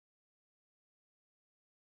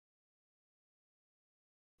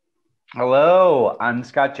Hello, I'm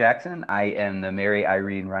Scott Jackson. I am the Mary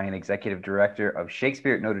Irene Ryan Executive Director of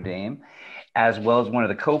Shakespeare at Notre Dame, as well as one of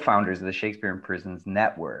the co-founders of the Shakespeare in Prisons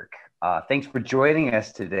Network. Thanks for joining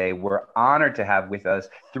us today. We're honored to have with us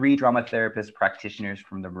three drama therapist practitioners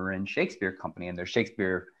from the Marin Shakespeare Company and their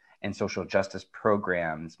Shakespeare and social justice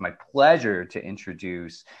programs. My pleasure to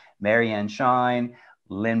introduce Marianne Shine,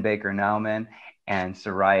 Lynn Baker Nauman, and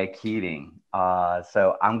Soraya Keating.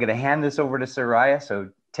 So I'm going to hand this over to Soraya. So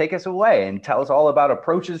take us away and tell us all about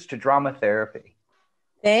approaches to drama therapy.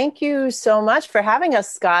 Thank you so much for having us,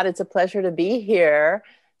 Scott. It's a pleasure to be here.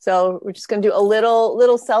 So we're just going to do a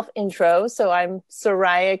little self intro. So I'm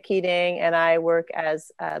Soraya Keating, and I work as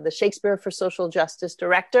the Shakespeare for Social Justice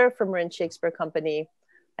Director for Marin Shakespeare Company.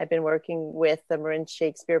 I've been working with the Marin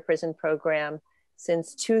Shakespeare Prison Program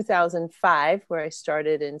since 2005, where I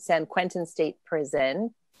started in San Quentin State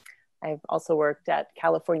Prison. I've also worked at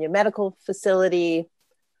California Medical Facility,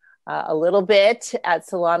 a little bit at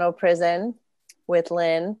Solano Prison with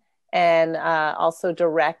Lynn, and also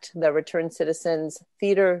direct the Returned Citizens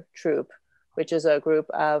Theater Troupe, which is a group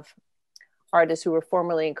of artists who were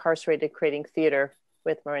formerly incarcerated creating theater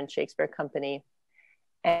with Marin Shakespeare Company.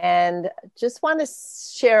 And just want to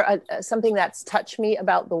share something that's touched me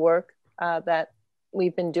about the work that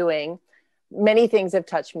we've been doing. Many things have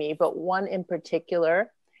touched me, but one in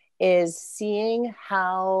particular is seeing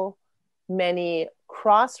how many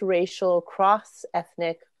cross-racial,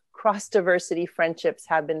 cross-ethnic, cross-diversity friendships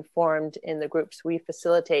have been formed in the groups we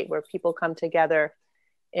facilitate, where people come together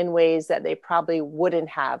in ways that they probably wouldn't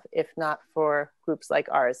have if not for groups like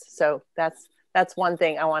ours. So that's one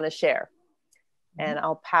thing I want to share. And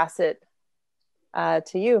I'll pass it to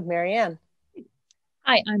you, Marianne.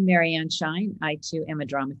 Hi, I'm Marianne Shine. I too am a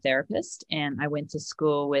drama therapist, and I went to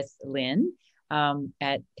school with Lynn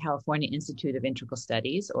at California Institute of Integral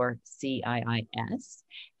Studies, or CIIS.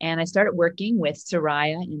 And I started working with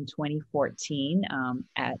Soraya in 2014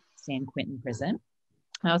 at San Quentin Prison.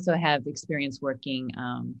 I also have experience working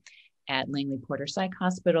at Langley Porter Psych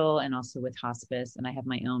Hospital and also with hospice, and I have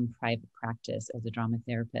my own private practice as a drama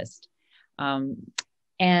therapist.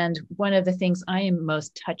 And one of the things I am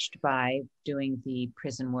most touched by doing the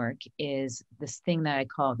prison work is this thing that I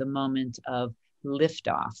call the moment of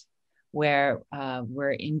liftoff, where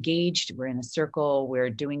we're engaged, we're in a circle, we're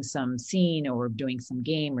doing some scene or we're doing some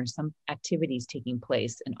game or some activities taking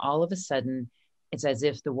place. And all of a sudden, it's as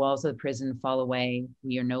if the walls of the prison fall away.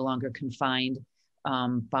 We are no longer confined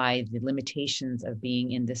by the limitations of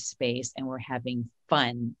being in this space, and we're having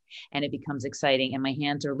fun, and it becomes exciting. And my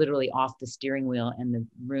hands are literally off the steering wheel, and the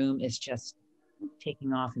room is just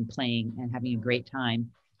taking off and playing and having a great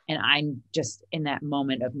time. And I'm just in that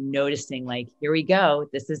moment of noticing, like, here we go,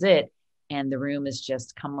 this is it. And the room has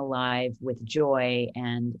just come alive with joy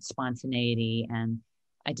and spontaneity. And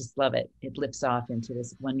I just love it. It lifts off into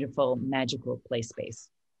this wonderful, magical play space.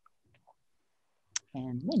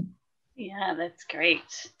 And Lynn. Yeah, that's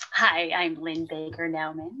great. Hi, I'm Lynn Baker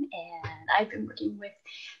Nauman, and I've been working with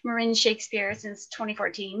Marin Shakespeare since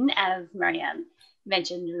 2014. As Marianne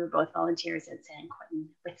mentioned, we were both volunteers at San Quentin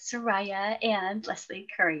with Soraya and Leslie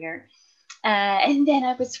Courier. And then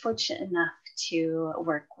I was fortunate enough to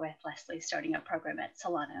work with Leslie starting a program at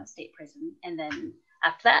Solano State Prison. And then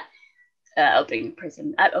after that, opening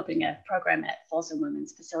a program at Folsom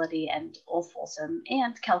Women's Facility and Old Folsom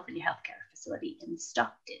and California Healthcare Facility in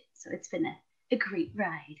Stockton. So it's been a great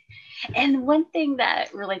ride. And one thing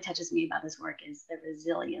that really touches me about this work is the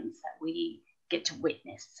resilience that we get to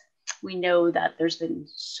witness. We know that there's been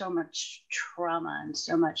so much trauma and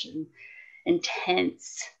so much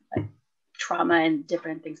intense trauma and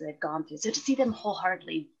different things that they've gone through. So to see them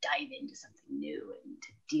wholeheartedly dive into something new and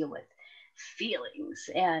to deal with feelings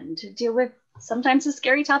and to deal with sometimes the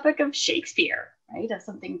scary topic of Shakespeare, right? Of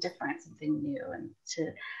something different, something new, and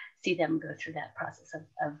to see them go through that process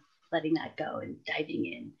of letting that go and diving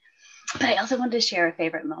in. But I also wanted to share a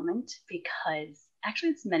favorite moment because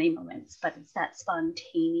actually it's many moments, but it's that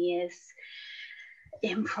spontaneous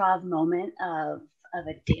improv moment of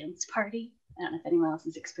a dance party. I don't know if anyone else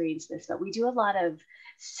has experienced this, but we do a lot of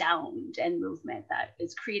sound and movement that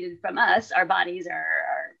is created from us. Our bodies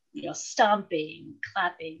are stomping,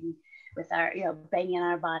 clapping with our, banging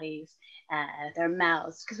on our bodies, with our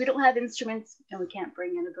mouths, because we don't have instruments and we can't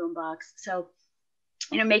bring in a boombox. So,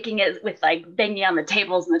 making it with like banging on the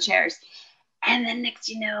tables and the chairs. And then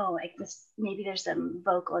next, like this, maybe there's some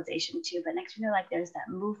vocalization too, but next, like there's that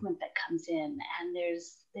movement that comes in and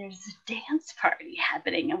there's a dance party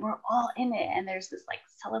happening and we're all in it. And there's this like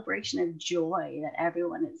celebration of joy that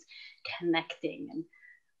everyone is connecting. And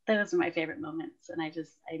those are my favorite moments. And I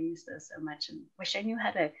miss those so much and wish I knew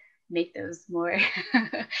how to make those more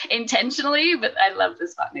intentionally, but I love the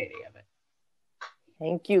spontaneity of it.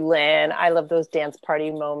 Thank you, Lynn. I love those dance party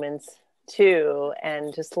moments too,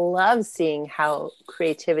 and just love seeing how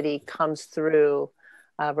creativity comes through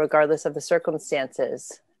regardless of the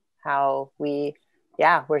circumstances. How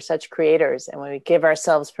we're such creators, and when we give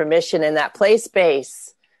ourselves permission in that play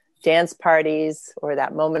space, dance parties, or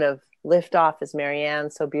that moment of liftoff, as Marianne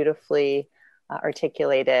so beautifully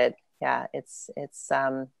articulated. Yeah, it's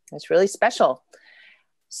really special.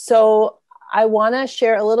 So I want to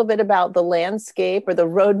share a little bit about the landscape or the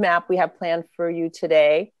roadmap we have planned for you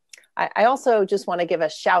today. I also just want to give a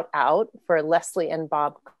shout out for Leslie and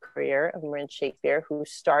Bob Creer of Marin Shakespeare, who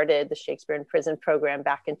started the Shakespeare in Prison program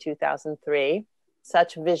back in 2003.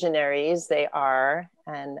 Such visionaries they are,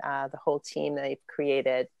 and the whole team they've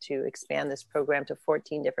created to expand this program to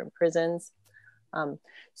 14 different prisons.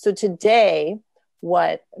 So today,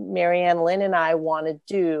 what Marianne, Lynn, and I want to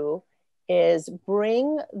do is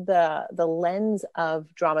bring the lens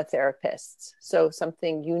of drama therapists. So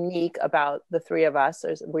something unique about the three of us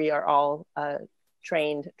is we are all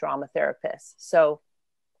trained drama therapists. So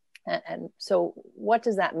what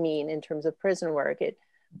does that mean in terms of prison work?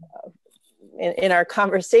 In our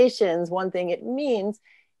conversations, one thing it means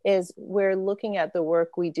is we're looking at the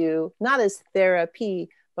work we do, not as therapy,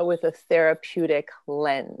 but with a therapeutic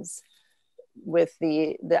lens, with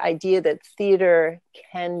the idea that theater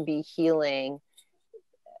can be healing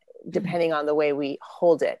depending on the way we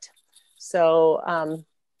hold it. So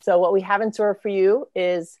what we have in store for you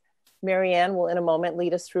is Marianne will in a moment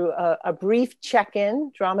lead us through a brief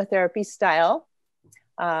check-in, drama therapy style,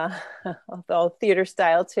 although theater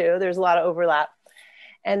style too. There's a lot of overlap.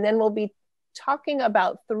 And then we'll be talking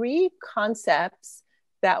about 3 concepts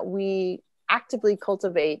that we actively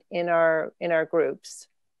cultivate in our groups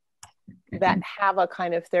that have a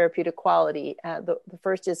kind of therapeutic quality. The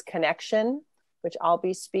first is connection, which I'll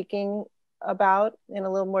be speaking about in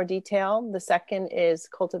a little more detail. The second is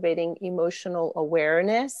cultivating emotional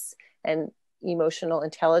awareness and emotional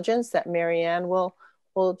intelligence that Marianne will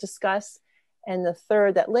discuss. And the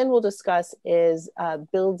third that Lynn will discuss is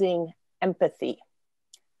building empathy.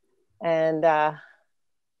 And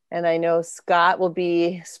I know Scott will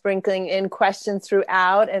be sprinkling in questions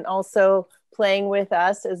throughout and also playing with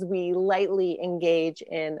us as we lightly engage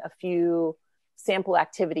in a few sample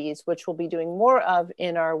activities, which we'll be doing more of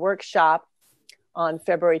in our workshop on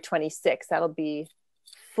February 26th. That'll be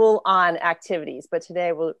full-on activities, but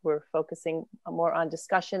today we're focusing more on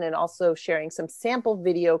discussion and also sharing some sample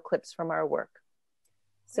video clips from our work.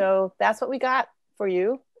 So that's what we got for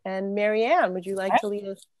you. And Marianne, would you like to lead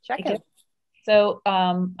us check-in? So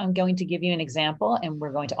I'm going to give you an example, and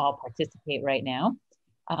we're going to all participate right now.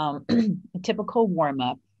 A typical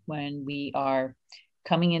warm-up when we are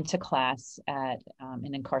coming into class at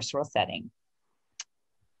an incarceral setting.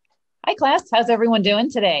 Hi class, how's everyone doing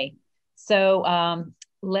today? So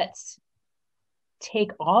let's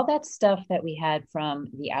take all that stuff that we had from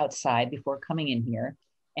the outside before coming in here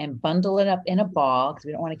and bundle it up in a ball, because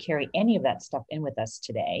we don't want to carry any of that stuff in with us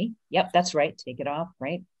today. Yep, that's right, take it off,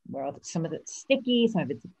 right? Where some of it's sticky, some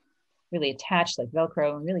of it's really attached like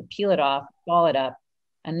Velcro, and really peel it off, ball it up.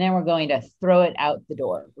 And then we're going to throw it out the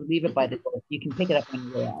door. We'll leave it by the door. You can pick it up when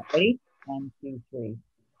you go out. Ready? 1, 2, 3.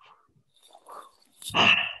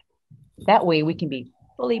 That way we can be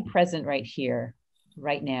fully present right here,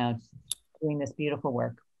 right now, doing this beautiful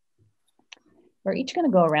work. We're each going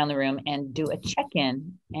to go around the room and do a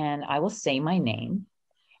check-in, and I will say my name.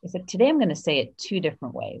 Except today I'm going to say it 2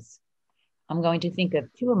 different ways. I'm going to think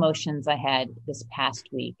of 2 emotions I had this past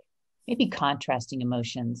week, maybe contrasting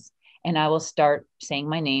emotions. And I will start saying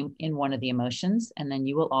my name in one of the emotions, and then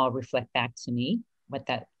you will all reflect back to me what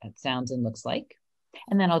that sounds and looks like.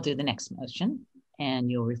 And then I'll do the next emotion, and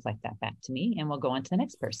you'll reflect that back to me, and we'll go on to the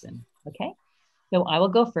next person. Okay? So I will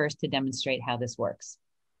go first to demonstrate how this works.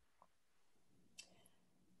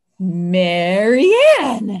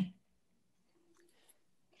 Marianne.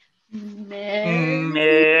 Marianne.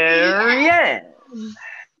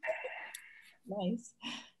 Nice.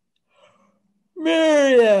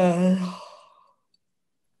 Marianne.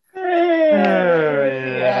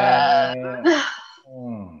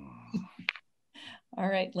 All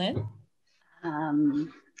right, Lynn.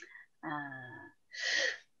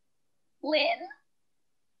 Lynn.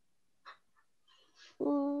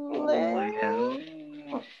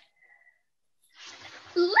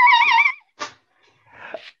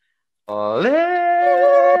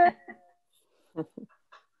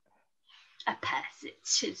 I pass it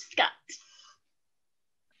to Scott.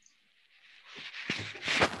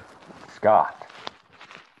 Scott.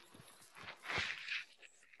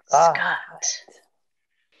 Scott.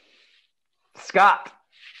 Scott.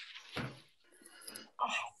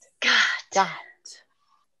 God.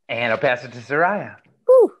 And I'll pass it to Soraya.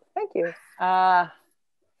 Whew, thank you. Soraya.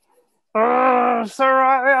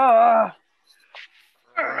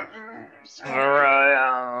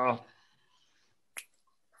 Soraya.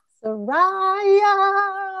 Soraya.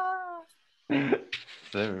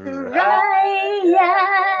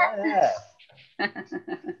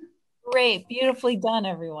 Great. Beautifully done,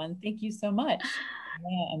 everyone. Thank you so much.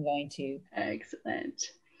 Now I'm going to.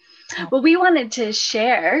 Excellent. Well, we wanted to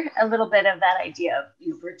share a little bit of that idea of,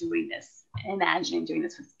 we're doing this, imagining doing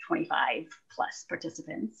this with 25 plus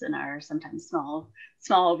participants in our sometimes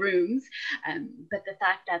small rooms. But the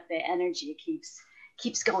fact that the energy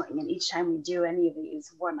keeps going, and each time we do any of these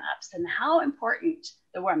warm-ups, and how important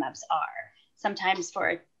the warm-ups are. Sometimes for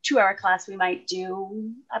a 2-hour class, we might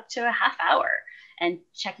do up to a half hour, and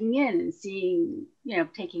checking in and seeing,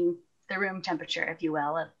 taking the room temperature, if you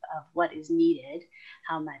will, of what is needed,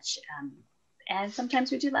 how much, and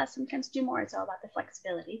sometimes we do less, sometimes do more. It's all about the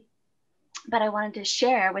flexibility. But I wanted to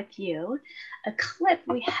share with you a clip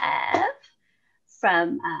we have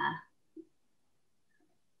from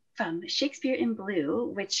Shakespeare in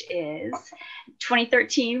Blue, which is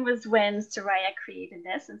 2013 was when Soraya created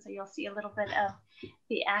this. And so you'll see a little bit of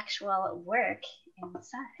the actual work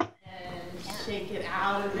inside. And shake it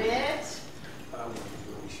out a bit.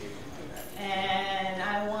 And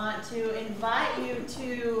I want to invite you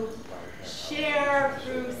to share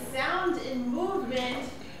through sound and movement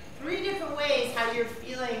 3 different ways how you're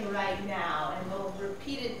feeling right now, and we'll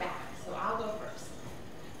repeat it back. So I'll go first.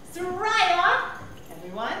 Soraya,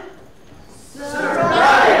 everyone.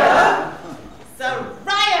 Soraya.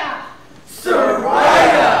 Soraya.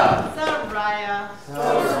 Soraya. Soraya.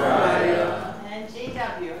 Soraya. And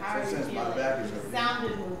JW, how are you feeling? Sound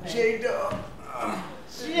and movement. J-Dub.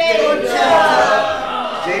 J-Dub.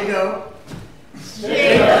 J-Dub.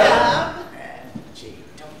 J-Dub.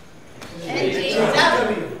 J-Dub. And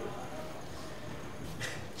J-W.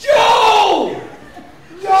 Joe!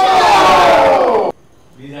 Joe!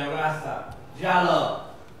 Vida Raza. Jalo.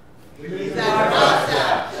 Vida Raza.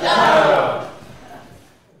 Jalo.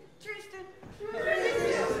 Tristan.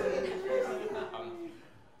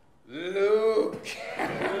 Luke.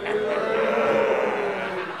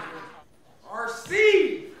 RC.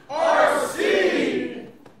 RC.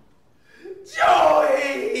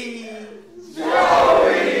 Joey.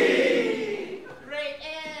 Joey. Great,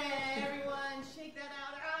 and everyone shake that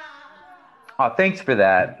out. Oh, thanks for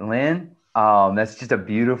that, Lynn. That's just a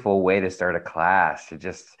beautiful way to start a class, to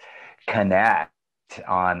just connect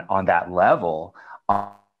on that level.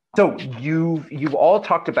 So you've all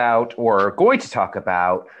talked about, or are going to talk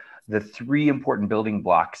about, the 3 important building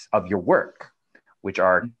blocks of your work, which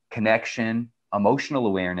are connection, emotional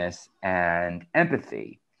awareness, and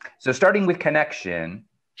empathy. So starting with connection,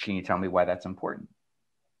 can you tell me why that's important?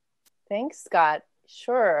 Thanks, Scott.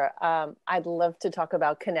 Sure. I'd love to talk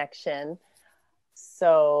about connection.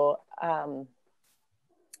 So, and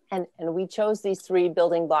we chose these 3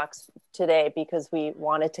 building blocks today because we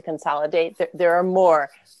wanted to consolidate. There are more,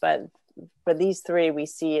 but these 3 we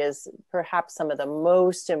see as perhaps some of the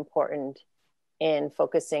most important in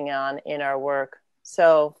focusing on in our work.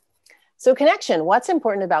 So connection, what's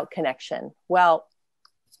important about connection? Well,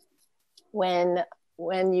 when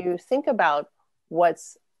you think about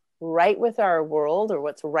what's right with our world, or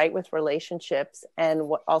what's right with relationships, and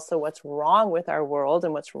what's wrong with our world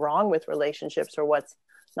and what's wrong with relationships, or what's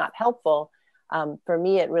not helpful, for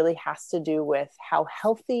me, it really has to do with how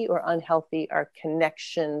healthy or unhealthy our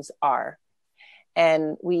connections are.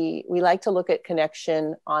 And we like to look at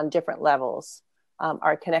connection on different levels.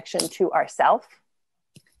 Our connection to ourself.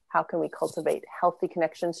 How can we cultivate healthy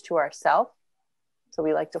connections to ourself? So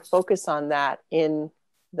we like to focus on that in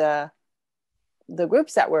the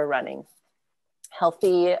groups that we're running.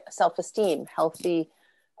 Healthy self-esteem, healthy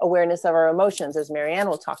awareness of our emotions, as Marianne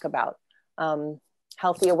will talk about.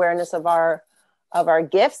 Healthy awareness of our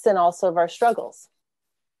gifts and also of our struggles.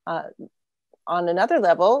 On another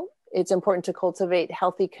level, it's important to cultivate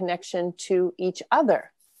healthy connection to each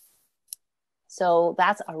other. So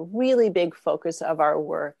that's a really big focus of our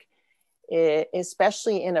work,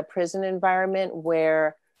 especially in a prison environment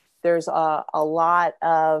where there's a lot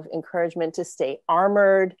of encouragement to stay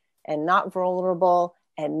armored and not vulnerable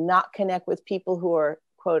and not connect with people who are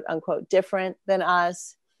quote unquote different than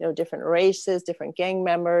us, different races, different gang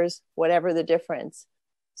members, whatever the difference.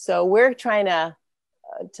 So we're trying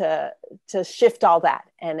to shift all that,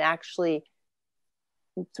 and actually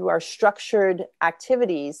through our structured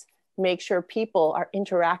activities, make sure people are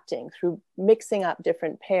interacting through mixing up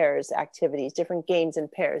different pairs activities, different games in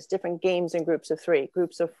pairs, different games in groups of 3,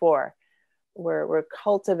 groups of 4, we're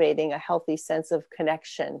cultivating a healthy sense of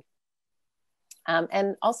connection.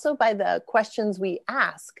 And also by the questions we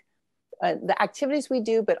ask, the activities we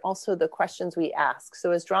do, but also the questions we ask.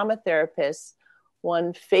 So as drama therapists,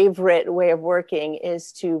 one favorite way of working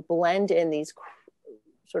is to blend in these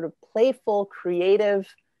sort of playful, creative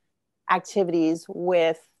activities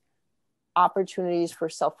with opportunities for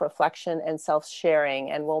self-reflection and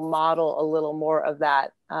self-sharing. And we'll model a little more of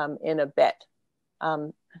that in a bit.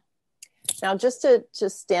 Now, just to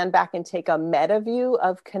stand back and take a meta view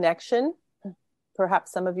of connection,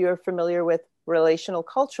 perhaps some of you are familiar with relational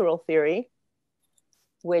cultural theory,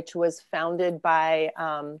 which was founded by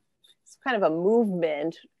kind of a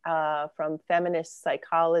movement from feminist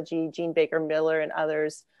psychology. Jean Baker Miller and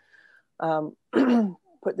others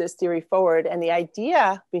put this theory forward. And the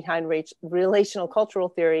idea behind relational cultural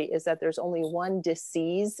theory is that there's only one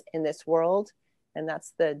disease in this world, and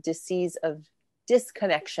that's the disease of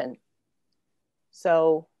disconnection.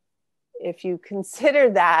 So if you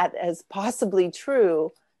consider that as possibly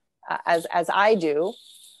true, as I do,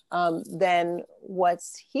 then what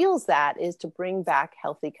heals that is to bring back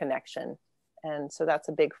healthy connection. And so that's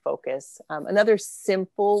a big focus. Another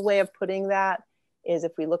simple way of putting that is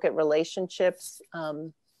if we look at relationships,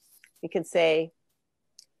 we can say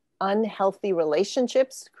unhealthy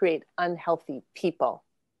relationships create unhealthy people,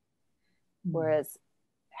 whereas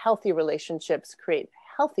healthy relationships create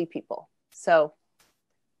healthy people. So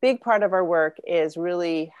big part of our work is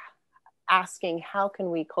really asking how can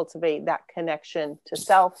we cultivate that connection to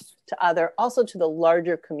self, to other, also to the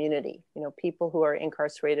larger community. You know, people who are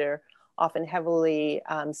incarcerated are often heavily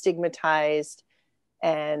stigmatized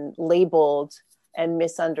and labeled and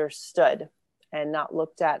misunderstood and not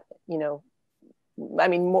looked at. You know, I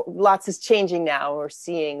mean, lots is changing now. We're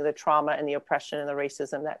seeing the trauma and the oppression and the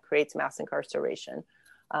racism that creates mass incarceration.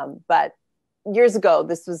 But years ago,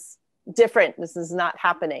 this was different. This is not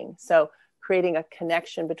happening. So creating a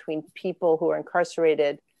connection between people who are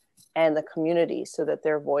incarcerated and the community so that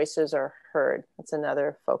their voices are heard. That's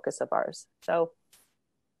another focus of ours.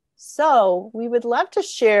 So we would love to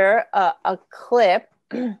share a clip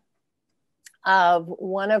of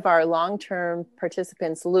one of our long-term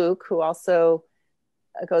participants, Luke, who also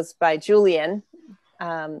goes by Julian.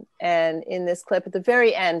 And in this clip at the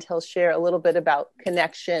very end, he'll share a little bit about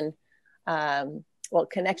connection,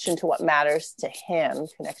 connection to what matters to him,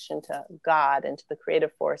 connection to God and to the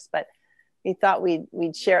creative force. But we thought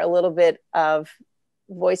we'd share a little bit of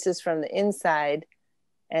voices from the inside.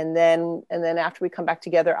 And then after we come back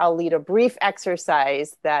together, I'll lead a brief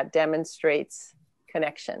exercise that demonstrates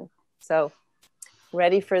connection. So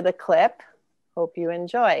ready for the clip? Hope you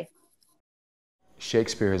enjoy.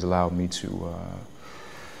 Shakespeare has allowed me to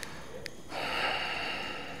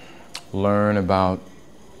learn about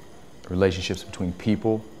relationships between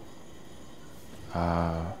people.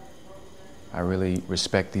 I really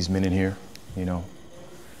respect these men in here, you know.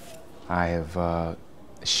 I have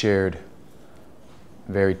shared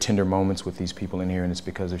very tender moments with these people in here, and it's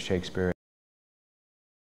because of Shakespeare.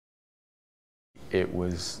 It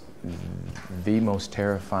was the most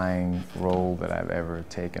terrifying role that I've ever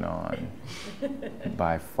taken on,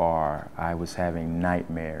 by far. I was having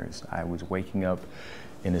nightmares. I was waking up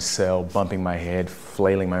in a cell, bumping my head,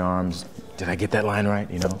 flailing my arms. Did I get that line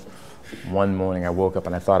right, you know? One morning I woke up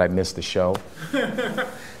and I thought I'd missed the show.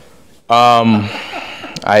 I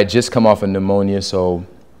had just come off of pneumonia, so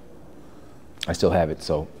I still have it,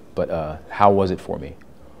 so, but how was it for me?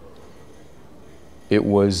 It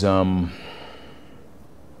was,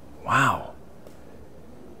 wow.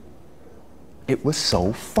 It was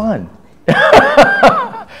so fun.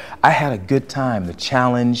 I had a good time. The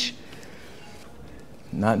challenge,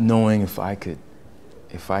 not knowing if I could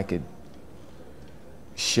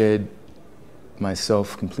shed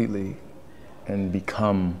myself completely and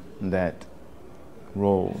become that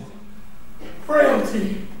role.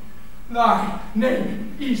 Frailty, thy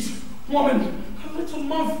name is woman, a little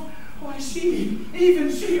month. Oh, I see,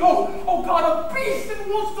 even she, oh God, a beast that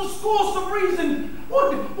wants the source of reason,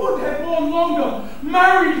 would have borne longer,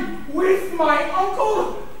 married with my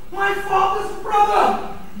uncle, my father's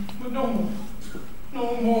brother, but no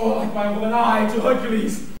more like my will and I to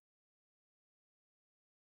Hercules.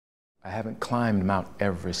 I haven't climbed Mount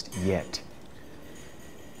Everest yet,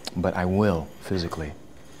 but I will physically,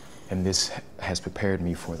 and this has prepared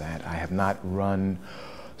me for that. I have not run,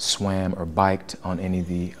 swam, or biked on any of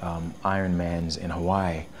the Ironmans in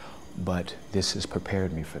Hawaii, but this has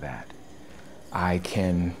prepared me for that. I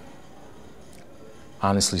can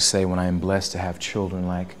honestly say when I am blessed to have children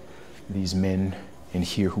like these men in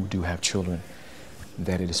here who do have children,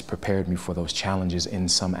 that it has prepared me for those challenges in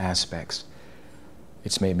some aspects.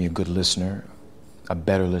 It's made me a good listener, a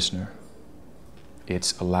better listener.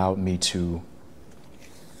 It's allowed me to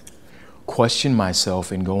question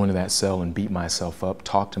myself and go into that cell and beat myself up,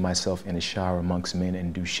 talk to myself in a shower amongst men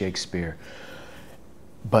and do Shakespeare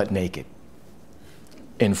butt naked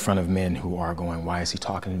in front of men who are going, why is he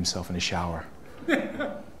talking to himself in the shower?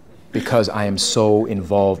 Because I am so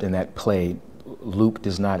involved in that play. Luke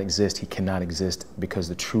does not exist. He cannot exist because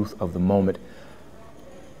the truth of the moment,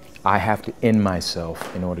 I have to end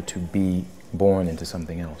myself in order to be born into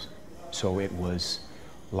something else. So it was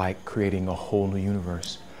like creating a whole new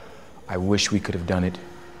universe. I wish we could have done it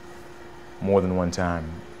more than one time.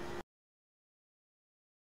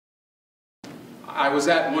 I was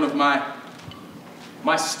at one of my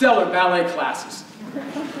stellar ballet classes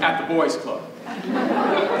at the boys' club.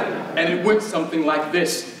 And it went something like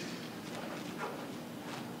this.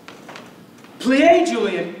 Plie,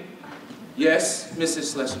 Julian. Yes,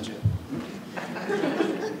 Mrs. Schlesinger.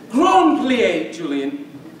 Grand plie, Julian.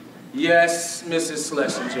 Yes, Mrs.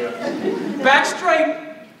 Schlesinger. Back straight.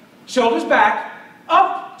 Shoulders back.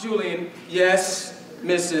 Up, Julian. Yes,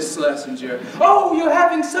 Mrs. Schlesinger. Oh, you're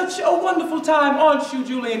having such a wonderful time, aren't you,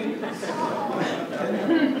 Julian?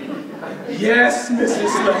 Yes, Mrs.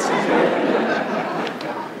 Schlesinger.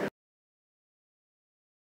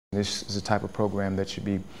 This is a type of program that should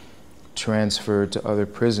be transferred to other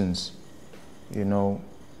prisons, you know,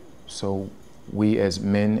 so we as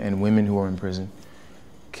men and women who are in prison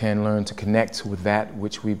can learn to connect with that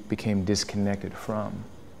which we became disconnected from.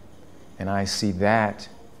 And I see that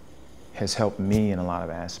has helped me in a lot of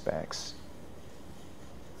aspects.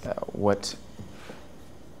 What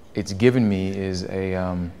it's given me is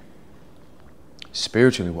a,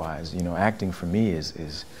 spiritually wise, you know, acting for me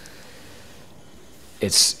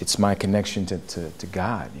it's my connection to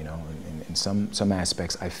God, you know. In some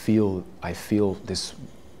aspects, I feel this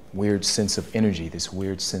weird sense of energy, this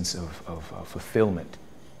weird sense of fulfillment,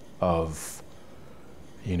 of,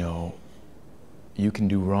 you know, you can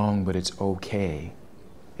do wrong, but it's okay.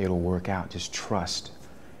 It'll work out. Just trust,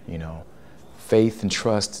 you know. Faith and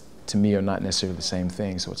trust to me are not necessarily the same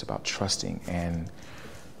thing, so it's about trusting. And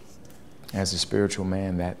as a spiritual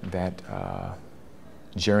man, that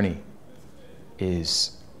journey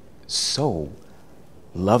is so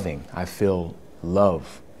loving. I feel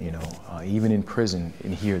love, you know, even in prison,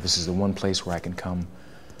 in here, this is the one place where I can come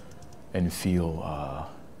and feel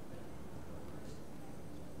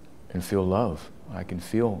love. I can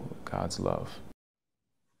feel God's love.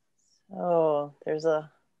 Oh, there's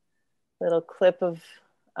a little clip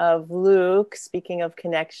of Luke speaking of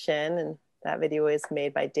connection, and that video is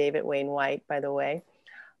made by David Wayne White, by the way.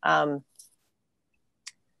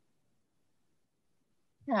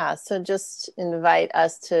 Yeah, so just invite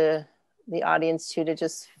us to the audience to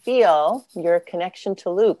just feel your connection to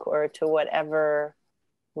Luke, or to whatever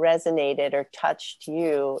resonated or touched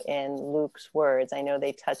you in Luke's words. I know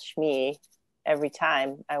they touch me every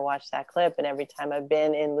time I watch that clip, and every time I've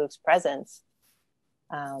been in Luke's presence.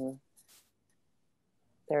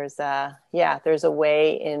 There's a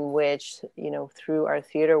way in which, you know, through our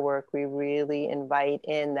theater work, we really invite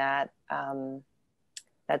in that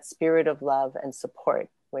that spirit of love and support,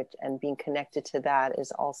 and being connected to that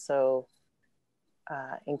is also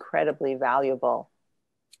incredibly valuable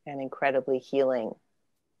and incredibly healing,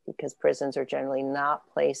 because prisons are generally not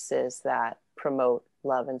places that promote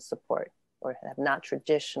love and support, or have not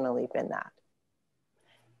traditionally been that.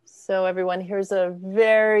 So everyone, here's a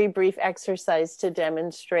very brief exercise to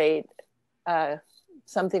demonstrate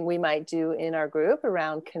something we might do in our group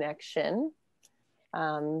around connection.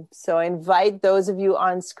 So I invite those of you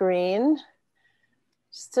on screen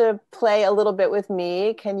just to play a little bit with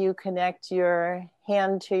me. Can you connect your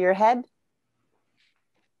hand to your head?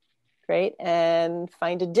 Great. And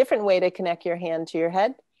find a different way to connect your hand to your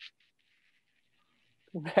head.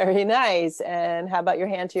 Very nice. And how about your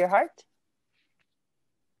hand to your heart?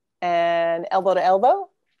 And elbow to elbow?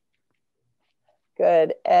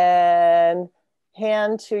 Good. And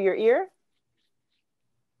hand to your ear?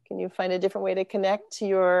 Can you find a different way to connect to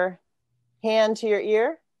your hand to your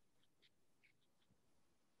ear?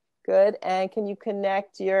 Good. And can you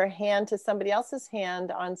connect your hand to somebody else's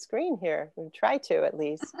hand on screen here? We'll try to, at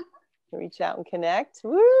least. Reach out and connect.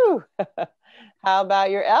 Woo! How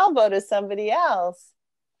about your elbow to somebody else?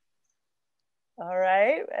 All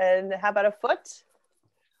right. And how about a foot?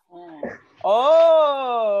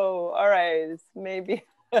 Oh, all right. Maybe.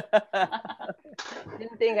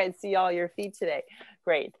 Didn't think I'd see all your feet today.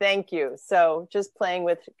 Great. Thank you. So just playing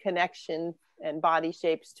with connection and body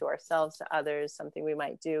shapes to ourselves, to others, something we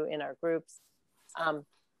might do in our groups.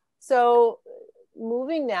 So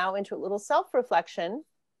moving now into a little self-reflection,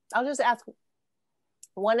 I'll just ask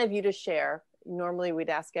one of you to share. Normally we'd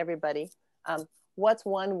ask everybody, what's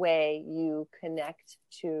one way you connect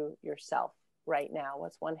to yourself right now?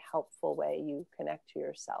 What's one helpful way you connect to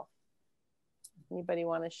yourself? Anybody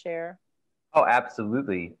want to share? Oh,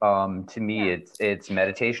 absolutely. To me, it's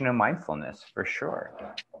meditation and mindfulness for sure.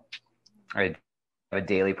 I have a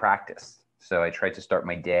daily practice, so I try to start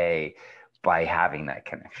my day by having that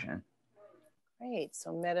connection. Great.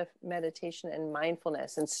 So meditation and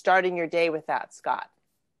mindfulness, and starting your day with that, Scott,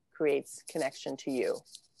 creates connection to you.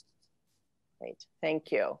 Great.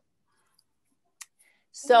 Thank you.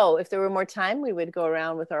 So if there were more time, we would go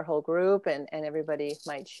around with our whole group, and everybody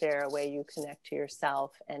might share a way you connect to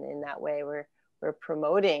yourself. And in that way, we're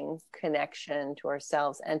promoting connection to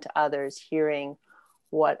ourselves and to others, hearing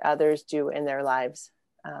what others do in their lives.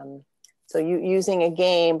 So using a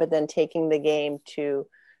game, but then taking the game to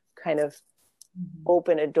kind of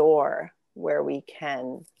open a door where we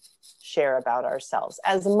can share about ourselves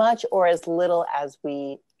as much or as little as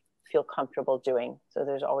we feel comfortable doing. So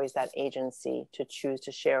there's always that agency to choose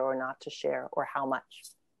to share or not to share, or how much.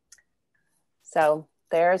 So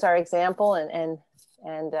there's our example, and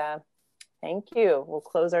thank you. We'll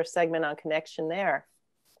close our segment on connection there.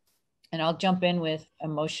 And I'll jump in with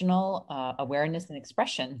emotional awareness and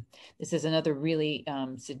expression. This is another really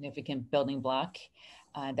significant building block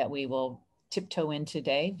that we will tiptoe in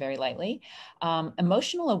today very lightly.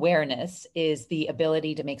 Emotional awareness is the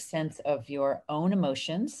ability to make sense of your own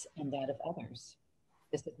emotions and that of others.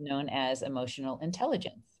 This is known as emotional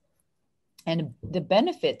intelligence. And the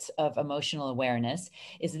benefits of emotional awareness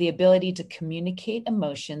is the ability to communicate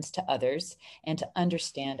emotions to others and to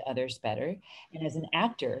understand others better. And as an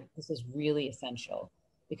actor, this is really essential,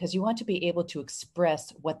 because you want to be able to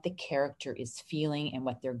express what the character is feeling and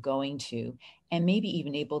what they're going to, and maybe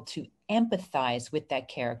even able to empathize with that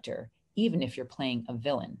character, even if you're playing a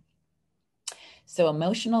villain. So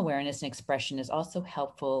emotional awareness and expression is also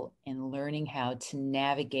helpful in learning how to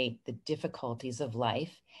navigate the difficulties of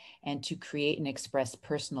life and to create and express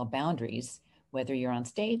personal boundaries, whether you're on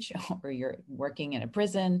stage or you're working in a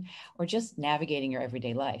prison or just navigating your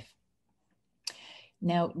everyday life.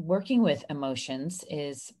 Now, working with emotions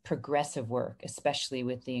is progressive work, especially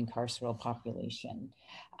with the incarceral population.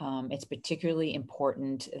 It's particularly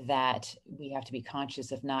important that we have to be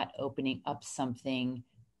conscious of not opening up something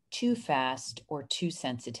too fast or too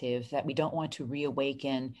sensitive, that we don't want to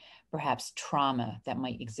reawaken perhaps trauma that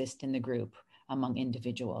might exist in the group among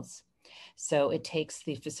individuals. So it takes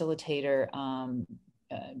the facilitator,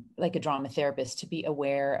 like a drama therapist, to be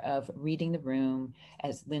aware of reading the room,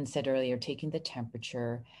 as Lynn said earlier, taking the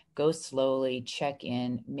temperature, go slowly, check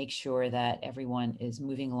in, make sure that everyone is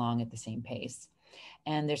moving along at the same pace.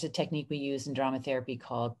 And there's a technique we use in drama therapy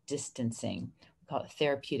called distancing. We call it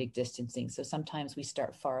therapeutic distancing. So sometimes we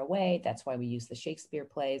start far away. That's why we use the Shakespeare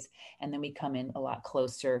plays. And then we come in a lot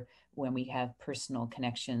closer when we have personal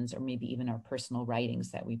connections, or maybe even our personal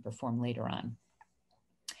writings that we perform later on.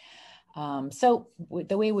 So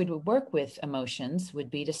the way we would work with emotions would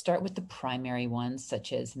be to start with the primary ones,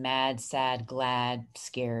 such as mad, sad, glad,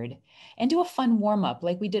 scared, and do a fun warm-up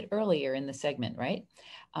like we did earlier in the segment, right?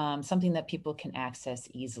 Something that people can access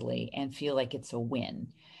easily and feel like it's a win.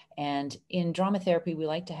 And in drama therapy, we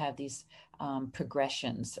like to have these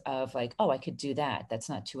progressions of like, oh, I could do that. That's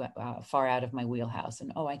not too far out of my wheelhouse.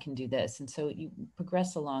 And oh, I can do this. And so you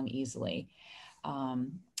progress along easily.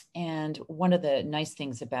 And one of the nice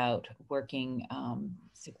things about working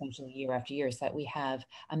sequentially year after year is that we have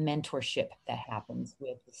a mentorship that happens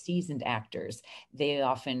with seasoned actors. They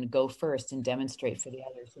often go first and demonstrate for the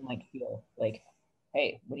others who might feel like,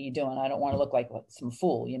 hey, what are you doing? I don't want to look like some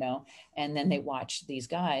fool, you know? And then they watch these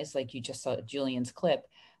guys, like you just saw Julian's clip,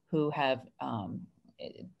 who have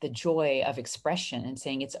the joy of expression and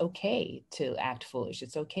saying it's okay to act foolish.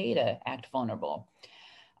 It's okay to act vulnerable.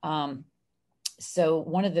 So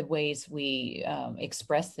one of the ways we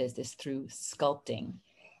express this is through sculpting.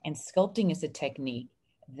 And sculpting is a technique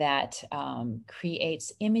that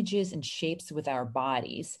creates images and shapes with our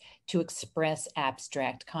bodies to express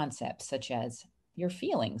abstract concepts, such as your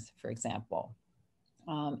feelings, for example.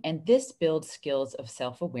 And this builds skills of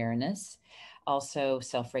self-awareness, also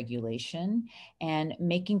self-regulation, and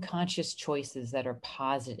making conscious choices that are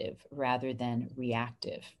positive rather than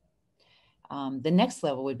reactive. The next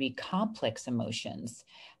level would be complex emotions.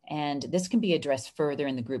 And this can be addressed further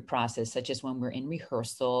in the group process, such as when we're in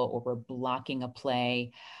rehearsal or we're blocking a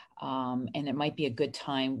play. And it might be a good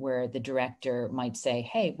time where the director might say,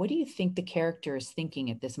 hey, what do you think the character is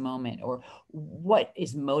thinking at this moment? Or what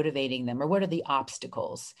is motivating them? Or what are the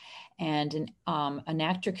obstacles? And an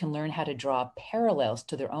actor can learn how to draw parallels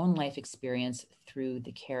to their own life experience through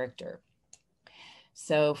the character.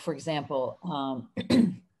 So for example, I'm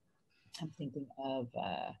thinking of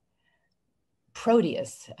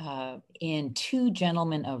Proteus in Two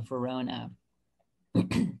Gentlemen of Verona.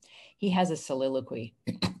 He has a soliloquy.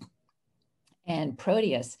 And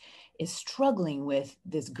Proteus is struggling with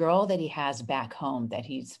this girl that he has back home that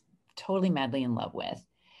he's totally madly in love with.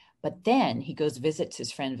 But then he goes visits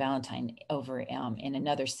his friend Valentine over in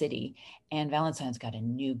another city, and Valentine's got a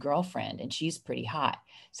new girlfriend, and she's pretty hot.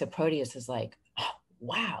 So Proteus is like, oh,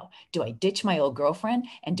 wow, do I ditch my old girlfriend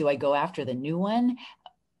and do I go after the new one?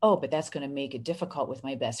 Oh, but that's going to make it difficult with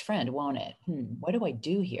my best friend, won't it? What do I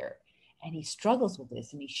do here? And he struggles with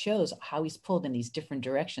this, and he shows how he's pulled in these different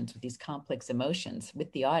directions with these complex emotions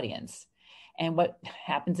with the audience. And what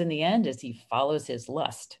happens in the end is he follows his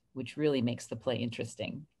lust, which really makes the play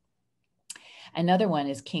interesting. Another one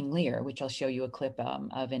is King Lear, which I'll show you a clip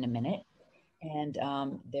of in a minute. And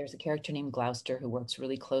there's a character named Gloucester who works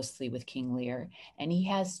really closely with King Lear, and he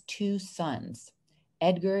has two sons.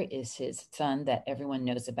 Edgar is his son that everyone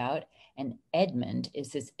knows about, and Edmund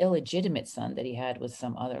is his illegitimate son that he had with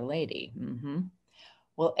some other lady.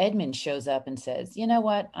 Well, Edmund shows up and says, you know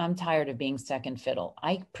what? I'm tired of being second fiddle.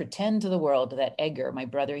 I pretend to the world that Edgar, my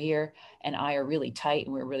brother here, and I are really tight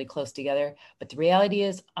and we're really close together. But the reality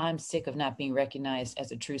is I'm sick of not being recognized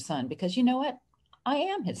as a true son because you know what? I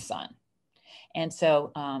am his son. And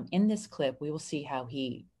so in this clip, we will see how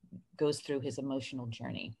he goes through his emotional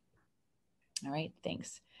journey. All right,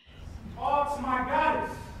 thanks. Arts, my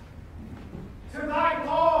goddess, to thy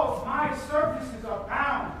laws my services are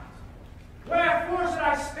bound. Wherefore should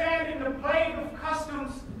I stand in the plague of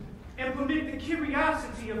customs and permit the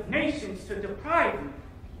curiosity of nations to deprive me?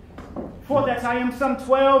 For that I am some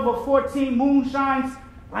 12 or 14 moonshines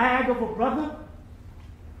lag of a brother?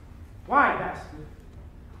 Why, bastard?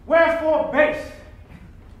 Wherefore base,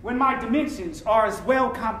 when my dimensions are as well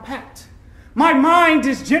compact? My mind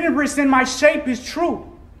is generous and my shape is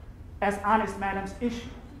true, as honest madam's issue.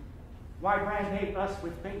 Why brand they us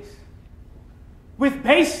with base? With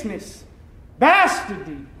baseness,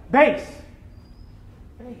 bastardy, base.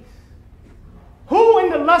 Who in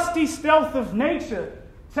the lusty stealth of nature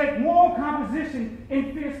take more composition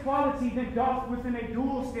in fierce quality than doth within a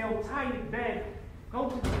dual scale tired bed go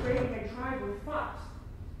to the grave and try with fox,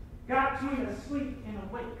 got between asleep and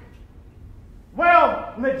awake?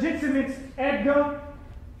 Well, legitimate Edgar,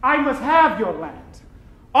 I must have your land.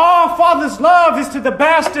 Our father's love is to the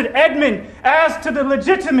bastard Edmund as to the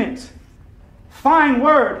legitimate. Fine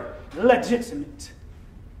word, legitimate.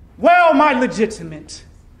 Well, my legitimate,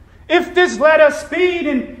 if this letter speed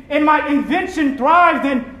and my invention thrive,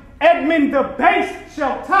 then Edmund the base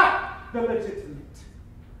shall top the legitimate.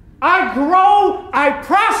 I grow, I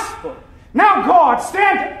prosper. Now, God,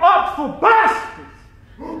 stand up for bastards.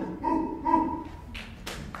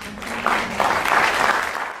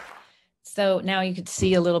 So now you could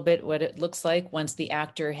see a little bit what it looks like once the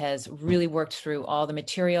actor has really worked through all the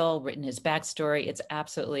material, written his backstory. It's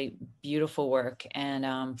absolutely beautiful work.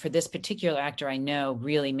 And for this particular actor, I know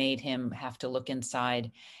really made him have to look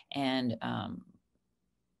inside and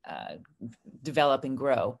develop and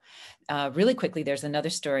grow. Really quickly, there's another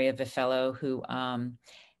story of a fellow who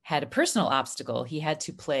had a personal obstacle. He had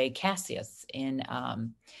to play Cassius in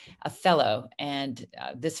Othello. And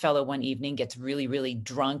this fellow one evening gets really, really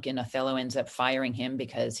drunk, and Othello ends up firing him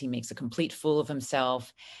because he makes a complete fool of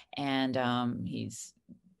himself. And he's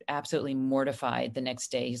absolutely mortified the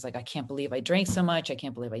next day. He's like, I can't believe I drank so much. I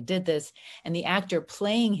can't believe I did this. And the actor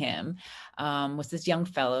playing him was this young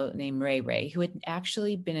fellow named Ray, who had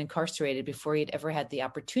actually been incarcerated before he'd ever had the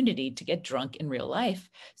opportunity to get drunk in real life.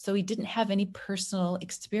 So he didn't have any personal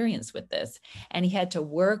experience with this. And he had to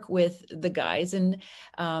work with the guys in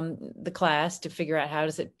the class to figure out how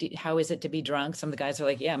is it to be drunk. Some of the guys are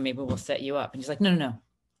like, yeah, maybe we'll set you up. And he's like, no.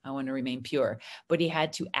 I want to remain pure. But he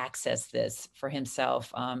had to access this for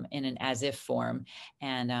himself in an as-if form.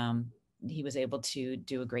 And he was able to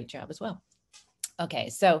do a great job as well. Okay,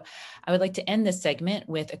 so I would like to end this segment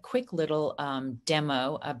with a quick little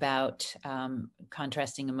demo about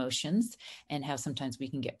contrasting emotions and how sometimes we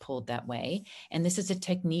can get pulled that way. And this is a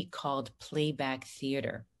technique called playback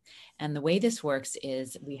theater. And the way this works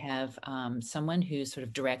is we have someone who sort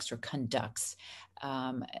of directs or conducts,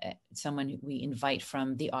 someone who we invite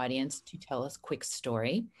from the audience to tell us a quick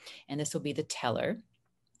story. And this will be the teller.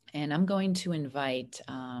 And I'm going to invite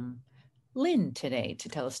Lynn today to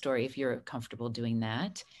tell a story if you're comfortable doing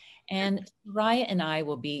that. And Raya and I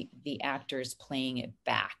will be the actors playing it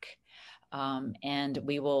back. And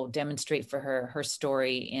we will demonstrate for her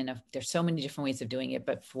story there's so many different ways of doing it,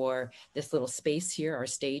 but for this little space here, our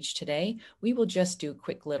stage today, we will just do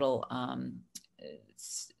quick little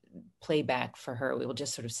play back for her. We will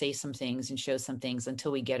just sort of say some things and show some things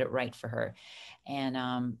until we get it right for her.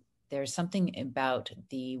 And there's something about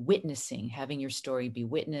the witnessing, having your story be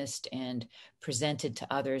witnessed and presented to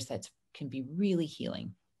others that can be really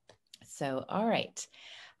healing. So, all right.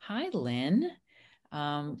 Hi, Lynn.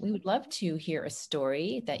 We would love to hear a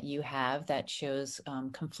story that you have that shows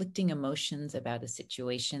conflicting emotions about a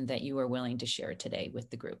situation that you are willing to share today with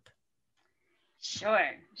the group.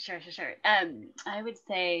 Sure. I would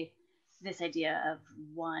say this idea of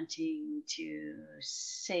wanting to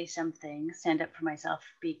say something, stand up for myself,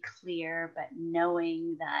 be clear, but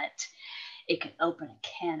knowing that it could open a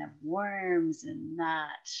can of worms and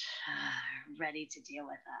not ready to deal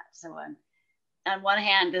with that. So on one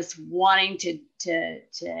hand, this wanting to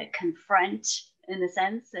confront in a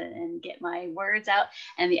sense and get my words out,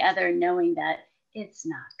 and the other knowing that it's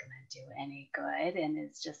not going to do any good and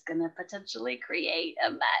it's just going to potentially create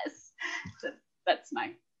a mess. So that's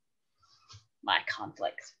my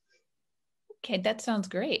conflict. Okay, that sounds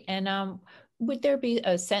great. And would there be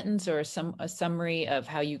a sentence or a summary of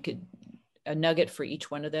how you could, a nugget for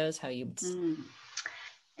each one of those, how you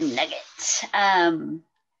nugget?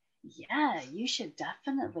 Yeah, you should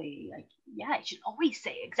definitely you should always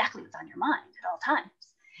say exactly what's on your mind at all times.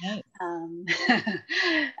 Nice.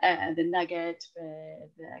 The nugget,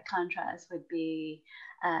 the contrast would be,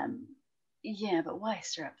 but why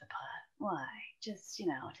stir up the pot? Why? Just,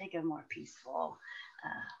 take a more peaceful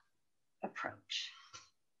approach.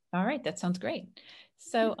 All right, that sounds great.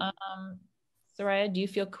 So, Soraya, do you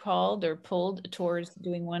feel called or pulled towards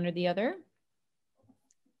doing one or the other?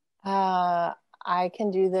 I can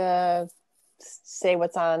do the say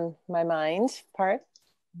what's on my mind part.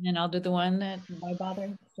 And I'll do the one that why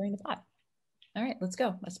bother stirring the pot. All right, let's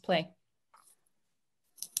go. Let's play.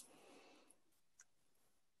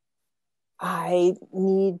 I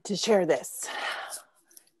need to share this.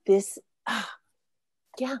 I'm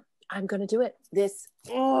going to do it.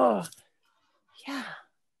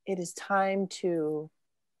 It is time to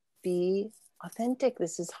be authentic.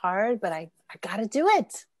 This is hard, but I got to do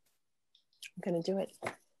it. I'm going to do it.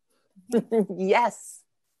 Yes.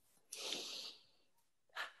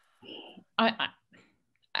 I'm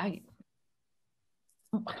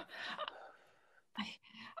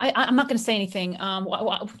not going to say anything.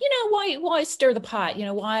 Why stir the pot?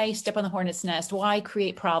 Why step on the hornet's nest? Why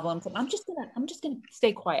create problems? I'm just gonna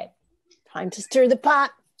stay quiet. Time to stir the pot.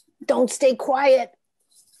 Don't stay quiet.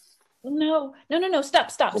 No.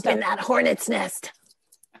 Stop. Open that hornet's nest.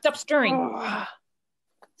 Stop stirring.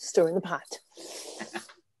 Stirring the pot.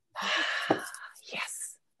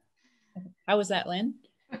 Yes. How was that, Lynn?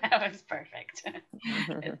 That was perfect.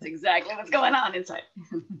 It's exactly what's going on inside.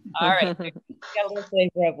 All right. Got a little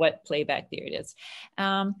flavor of what playback theory is.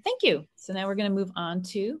 Thank you. So now we're going to move on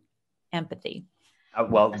to empathy.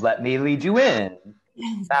 Well, let me lead you in.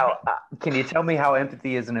 Now, can you tell me how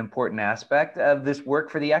empathy is an important aspect of this work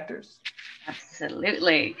for the actors?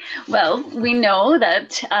 Absolutely. Well, we know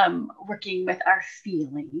that working with our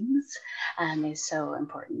feelings is so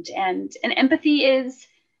important. And empathy is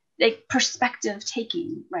like perspective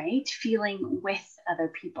taking, right? Feeling with other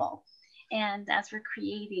people. And as we're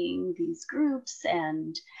creating these groups,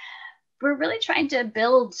 and we're really trying to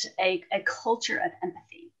build a culture of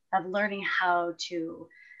empathy, of learning how to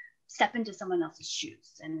step into someone else's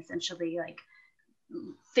shoes and essentially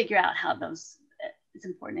figure out how those is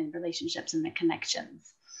important in relationships and the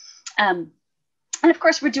connections. And of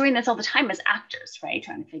course, we're doing this all the time as actors, right?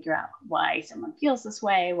 Trying to figure out why someone feels this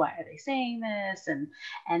way, why are they saying this, and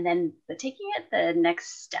then taking it the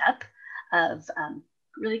next step of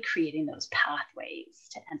really creating those pathways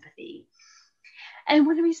to empathy. And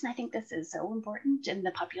one reason I think this is so important in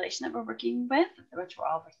the population that we're working with, which we're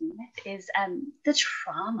all working with, is the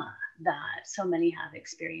trauma that so many have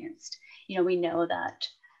experienced. We know that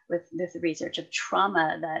with the research of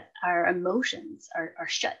trauma that our emotions are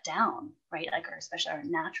shut down, right? Especially our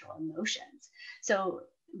natural emotions. So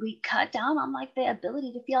we cut down on the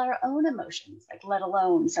ability to feel our own emotions, let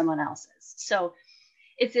alone someone else's. So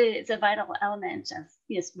it's a vital element of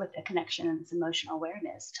with a connection and this emotional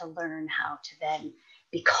awareness to learn how to then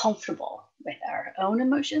be comfortable with our own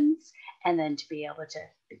emotions, and then to be able to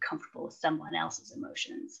be comfortable with someone else's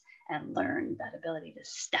emotions and learn that ability to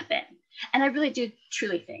step in. And I really do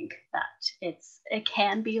truly think that it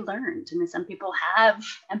can be learned. I mean, some people have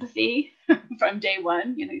empathy from day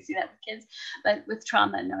one, you see that with kids, but with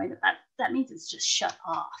trauma, knowing that means it's just shut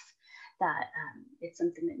off, that it's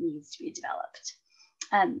something that needs to be developed.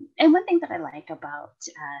 And one thing that I like about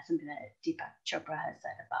something that Deepak Chopra has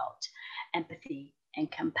said about empathy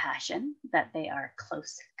and compassion, that they are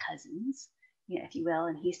close cousins. if you will.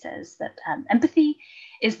 And he says that empathy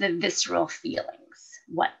is the visceral feelings,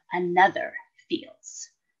 what another feels.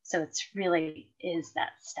 So it's really is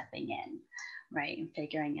that stepping in, right, and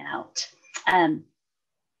figuring it out.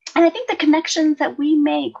 And I think the connections that we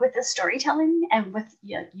make with the storytelling and with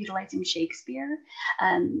utilizing Shakespeare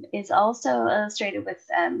is also illustrated with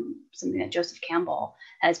something that Joseph Campbell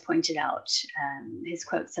has pointed out. His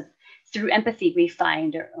quotes of, "Through empathy, we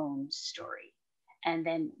find our own story. And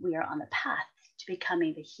then we are on the path to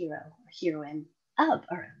becoming the hero or heroine of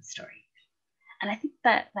our own story." And I think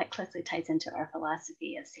that closely ties into our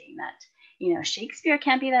philosophy of saying that, Shakespeare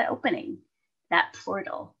can be that opening, that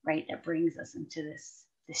portal, right, that brings us into this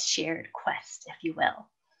shared quest, if you will.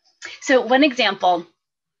 So one example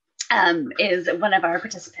is one of our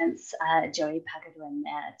participants, Joey Pagaduan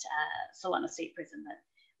at Solano State Prison. That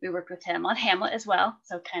we worked with him on Hamlet as well.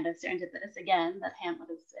 So kind of serendipitous again that Hamlet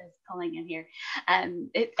is pulling in here.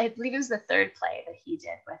 I believe it was the third play that he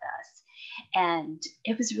did with us. And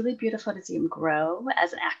it was really beautiful to see him grow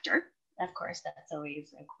as an actor. Of course, that's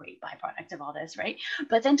always a great byproduct of all this, right?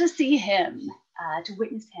 But then to see him, to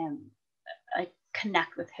witness him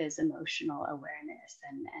connect with his emotional awareness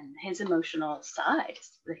and his emotional side,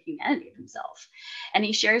 the humanity of himself. And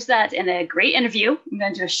he shares that in a great interview. I'm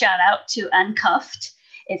going to do a shout out to Uncuffed.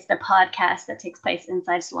 It's the podcast that takes place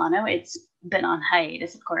inside Solano. It's been on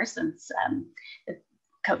hiatus, of course, since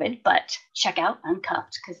COVID, but check out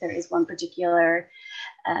Uncuffed because there is one particular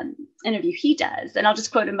interview he does. And I'll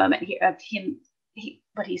just quote a moment here of him.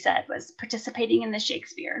 What he said was, "Participating in the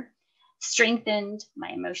Shakespeare strengthened my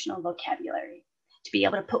emotional vocabulary to be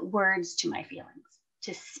able to put words to my feelings,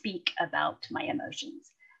 to speak about my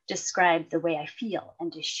emotions, describe the way I feel,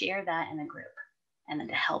 and to share that in a group, and then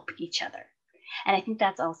to help each other." And I think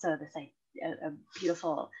that's also a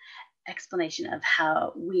beautiful explanation of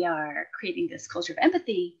how we are creating this culture of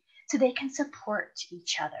empathy so they can support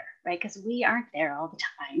each other, right? Because we aren't there all the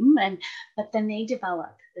time, but then they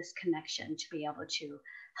develop this connection to be able to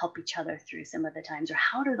help each other through some of the times, or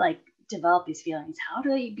how to develop these feelings, how to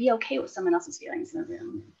be okay with someone else's feelings in the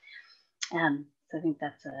room. So I think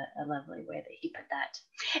that's a lovely way that he put that.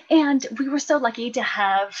 And we were so lucky to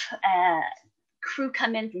have a crew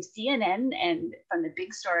come in from CNN and from the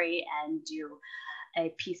big story and do a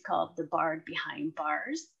piece called "The Bard Behind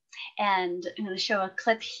Bars." And I'm going to show a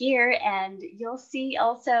clip here, and you'll see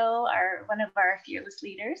also one of our fearless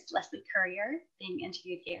leaders, Leslie Currier, being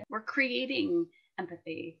interviewed here. We're creating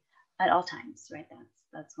empathy at all times, right?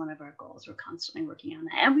 That's one of our goals. We're constantly working on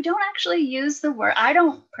that. And we don't actually use the word, I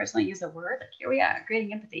don't personally use the word, here we are,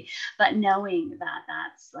 creating empathy, but knowing that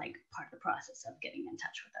that's part of the process of getting in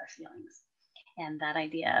touch with our feelings. And that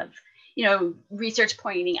idea of, research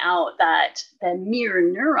pointing out that the mirror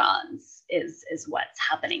neurons is what's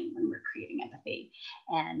happening when we're creating empathy.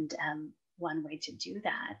 And one way to do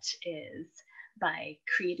that is by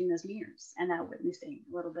creating those mirrors and now witnessing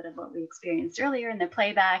a little bit of what we experienced earlier in the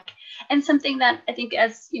playback. And something that I think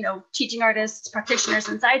as, teaching artists, practitioners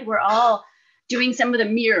inside, we're all doing some of the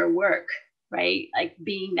mirror work, right? Like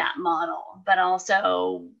being that model, but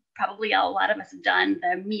also probably a lot of us have done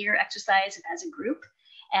the mirror exercise as a group.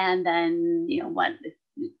 And then,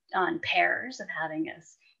 on pairs of having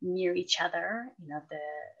us mirror each other, the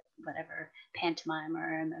whatever pantomime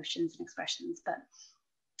or emotions and expressions.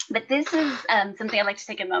 But this is something I'd like to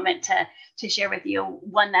take a moment to share with you.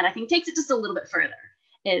 One that I think takes it just a little bit further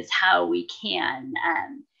is how we can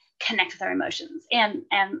connect with our emotions. And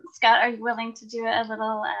Scott, are you willing to do a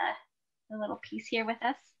little piece here with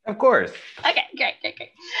us? Of course. Okay,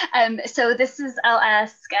 great. So this is, I'll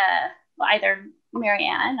ask either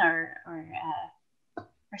Marianne or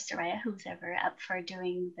Soraya, who's ever up for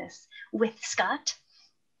doing this with Scott.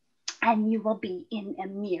 And you will be in a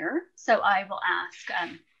mirror. So I will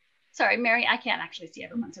ask, sorry, Mary, I can't actually see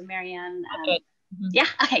everyone. So Marianne, Okay. Yeah,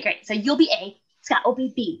 okay, great. So you'll be A, Scott will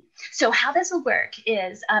be B. So how this will work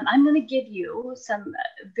is I'm going to give you some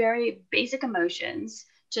very basic emotions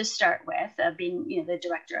to start with, being the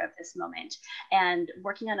director of this moment and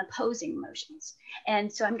working on opposing emotions.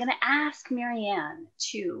 And so I'm going to ask Marianne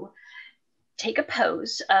to take a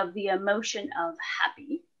pose of the emotion of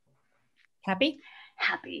happy.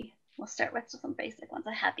 Happy. We'll start with some basic ones.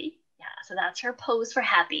 Happy. Yeah, so that's her pose for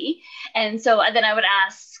happy. And so then I would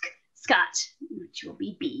ask Scott, which will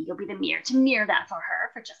be B, you'll be the mirror, to mirror that for her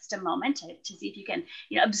for just a moment to see if you can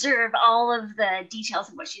observe all of the details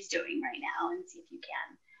of what she's doing right now and see if you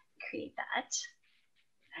can create that.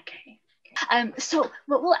 Okay. So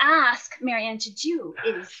what we'll ask Marianne to do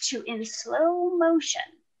is to, in slow motion,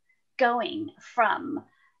 going from,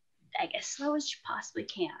 I guess, slow as you possibly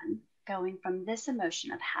can, going from this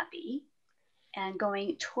emotion of happy and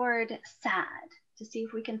going toward sad to see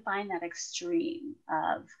if we can find that extreme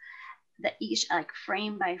of the each, like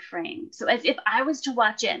frame by frame. So as if I was to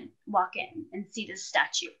walk in and see this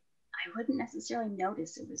statue, I wouldn't necessarily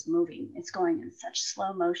notice it was moving. It's going in such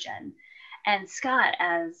slow motion. And Scott,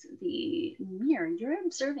 as the mirror, you're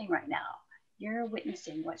observing right now. You're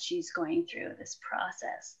witnessing what she's going through, this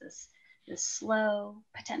process, this slow,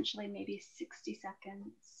 potentially maybe 60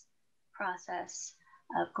 seconds process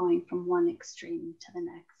of going from one extreme to the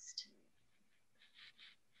next.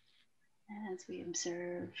 And as we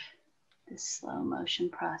observe this slow motion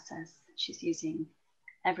process, she's using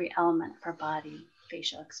every element of her body,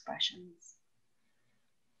 facial expressions.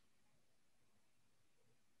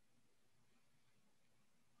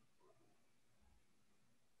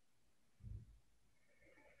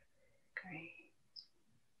 Great.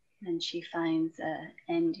 Then she finds an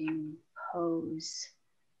ending pose.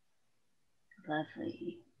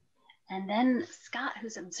 Lovely. And then Scott,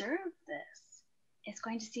 who's observed this, is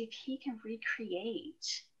going to see if he can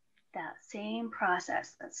recreate that same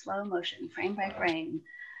process, that slow motion, frame by frame,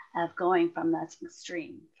 of going from that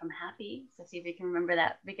extreme, from happy. So see if you can remember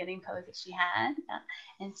that beginning pose that she had,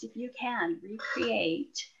 and see if you can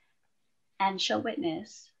recreate and she'll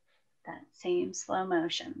witness that same slow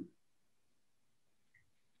motion.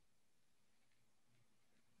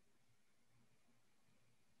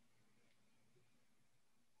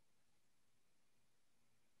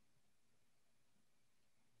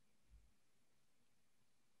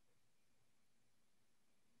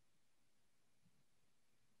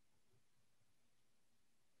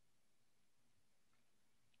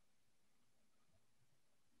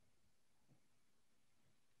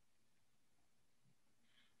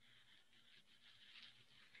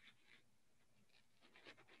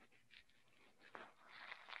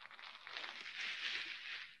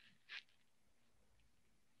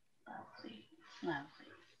 Lovely.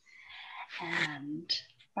 And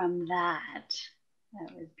from that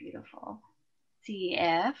was beautiful. See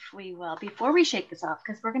if we will, before we shake this off,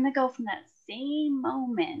 because we're going to go from that same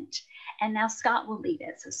moment, and now Scott will lead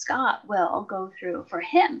it. So Scott will go through for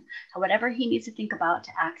him, whatever he needs to think about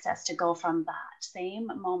to access to go from that same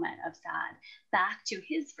moment of sad back to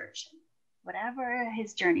his version, whatever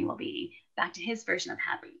his journey will be, back to his version of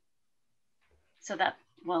happy. So that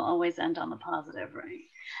will always end on the positive, right?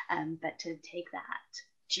 But to take that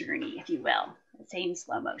journey, if you will, the same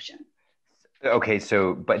slow motion. Okay,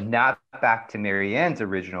 so, but not back to Marianne's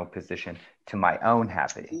original position, to my own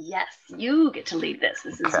happy. Yes, you get to lead this.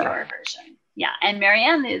 This is your version. Yeah, and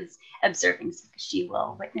Marianne is observing, so she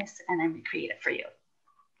will witness and then recreate it for you.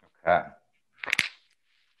 Okay.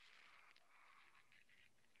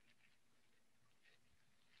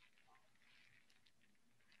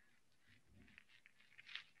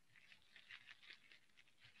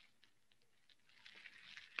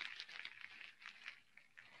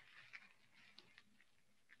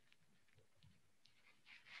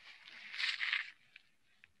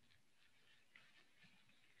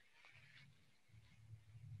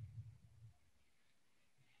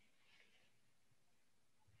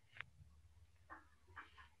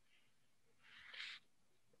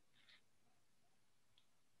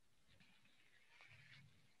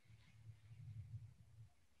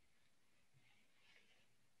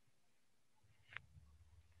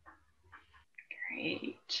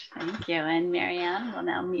 Great, thank you. And Marianne will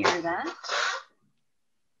now mirror that.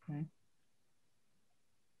 Okay.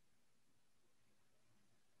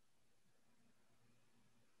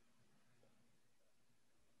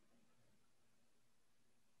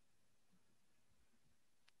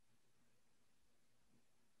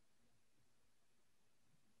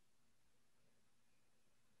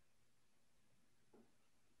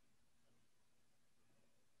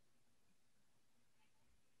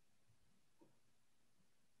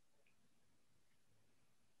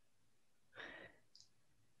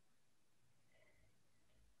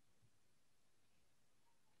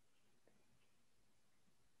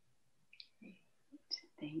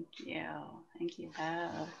 Thank you. Thank you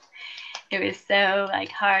both. It was so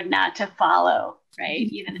hard not to follow, right?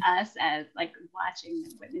 Even us as watching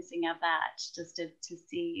and witnessing of that, just to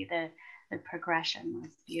see the progression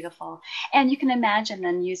was beautiful. And you can imagine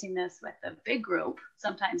then using this with a big group,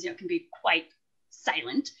 sometimes it can be quite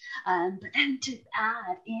silent, but then to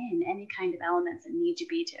add in any kind of elements that need to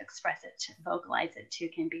be to express it, to vocalize it too,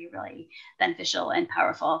 can be really beneficial and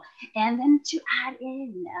powerful. And then to add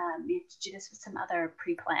in, to do this with some other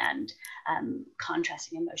pre-planned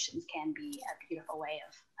contrasting emotions can be a beautiful way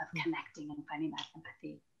of connecting and finding that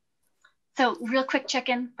empathy. So real quick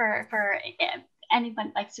check-in for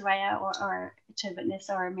anyone like Soraya or to witness,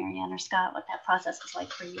 or Marianne or Scott, what that process was like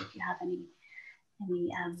for you, if you have any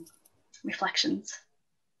any reflections?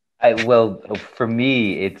 Well, for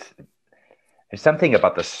me, there's something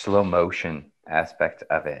about the slow motion aspect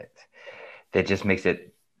of it that just makes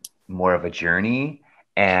it more of a journey,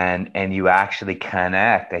 and you actually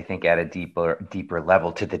connect, I think, at a deeper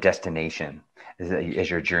level to the destination. As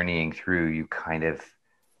you're journeying through, you kind of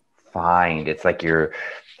find it's like your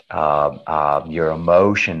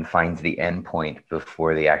emotion finds the end point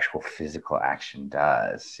before the actual physical action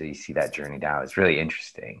does. So you see that journey down. It's really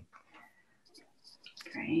interesting.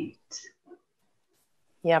 Great.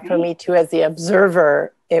 Yeah, for me too, as the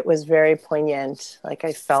observer, it was very poignant. Like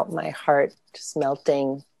I felt my heart just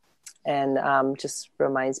melting, and just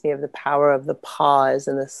reminds me of the power of the pause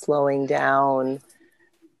and the slowing down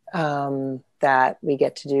that we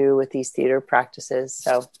get to do with these theater practices.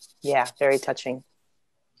 So yeah, very touching.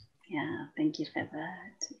 Yeah, thank you for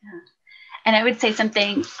that. Yeah. And I would say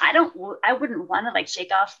something, I wouldn't want to like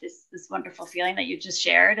shake off this wonderful feeling that you just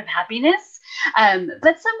shared of happiness.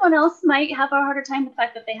 But someone else might have a harder time with the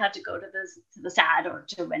fact that they had to go to the sad or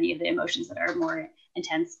to any of the emotions that are more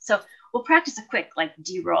intense. So we'll practice a quick like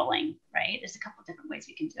de-rolling, right? There's a couple different ways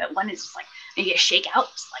we can do it. One is just like maybe a shake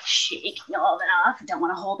out, just like shaking all of it off. I don't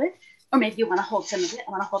want to hold it. Or maybe you want to hold some of it.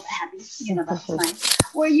 I want to hold the happy, that's fine.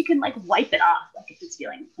 Or you can like wipe it off, like if it's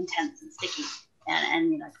feeling intense and sticky.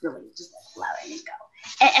 And like really just like allowing it go.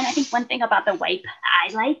 And I think one thing about the wipe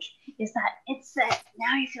I like is that it's that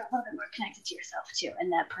now you feel a little bit more connected to yourself too,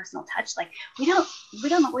 and that personal touch. Like we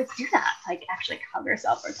don't always do that, like actually hug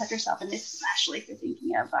ourselves or touch ourselves, and especially if you're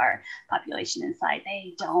thinking of our population inside,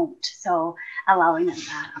 they don't. So allowing them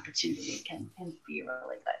that opportunity can be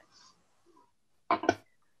really good.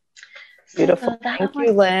 Beautiful. So Thank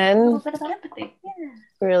you, Lynn. A little bit about empathy. Yeah.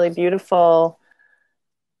 Really beautiful.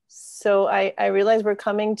 So I realize we're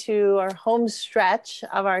coming to our home stretch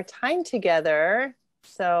of our time together.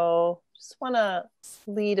 So just want to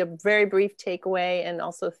lead a very brief takeaway, and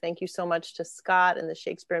also thank you so much to Scott and the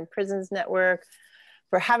Shakespeare in Prisons Network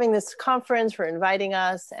for having this conference, for inviting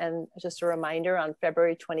us. And just a reminder, on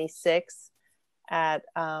February 26th at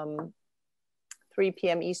 3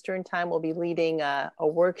 p.m. Eastern time, we'll be leading a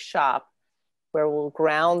workshop where we'll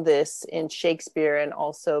ground this in Shakespeare and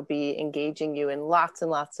also be engaging you in lots and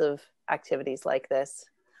lots of activities like this.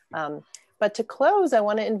 But to close, I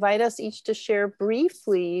want to invite us each to share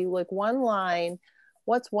briefly, like one line,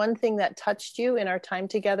 what's one thing that touched you in our time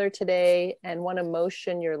together today, and one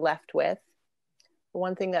emotion you're left with.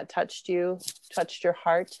 One thing that touched you, touched your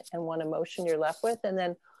heart, and one emotion you're left with. And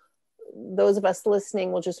then those of us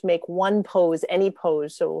listening will just make one pose, any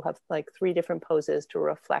pose. So we'll have like 3 different poses to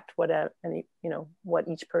reflect what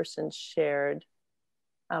each person shared.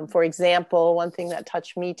 For example, one thing that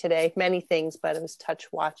touched me today, many things, but it was touch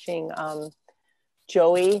watching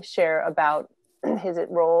Joey share about his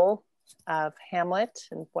role of Hamlet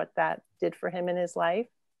and what that did for him in his life,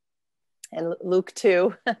 and Luke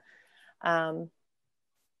too.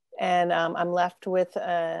 And I'm left with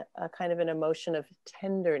a kind of an emotion of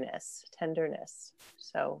tenderness.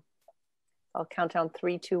 So I'll count down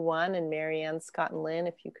 3, 2, 1, and Marianne, Scott, and Lynn,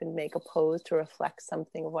 if you could make a pose to reflect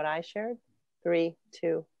something of what I shared. 3,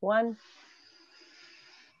 2, 1.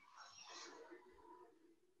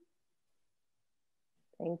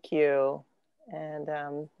 Thank you.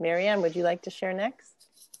 And Marianne, would you like to share next?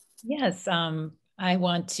 Yes. I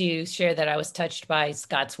want to share that I was touched by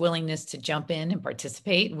Scott's willingness to jump in and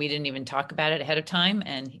participate. We didn't even talk about it ahead of time,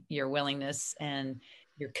 and your willingness and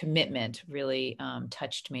your commitment really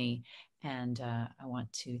touched me. And I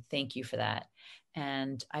want to thank you for that.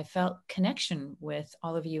 And I felt connection with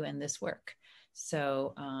all of you in this work.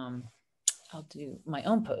 So I'll do my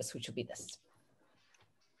own pose, which will be this.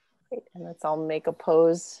 Great. And let's all make a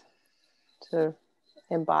pose to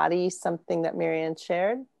embody something that Marianne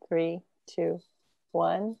shared. 3, 2,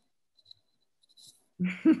 1.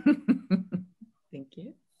 Thank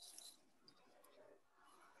you.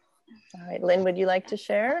 All right, Lynn, would you like to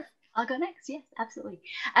share? I'll go next. Yes, absolutely.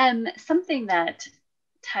 Something that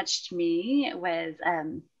touched me was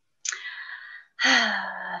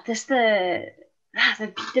just the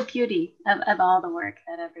beauty of all the work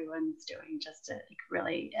that everyone's doing. Just to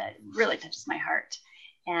really touches my heart,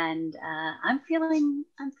 and I'm feeling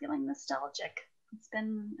nostalgic. It's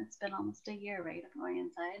been almost a year, right, of going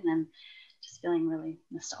inside, and I'm just feeling really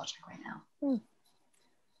nostalgic right now.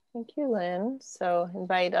 Thank you, Lynn. So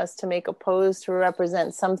invite us to make a pose to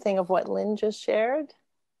represent something of what Lynn just shared.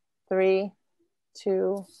 3,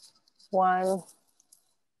 2, 1.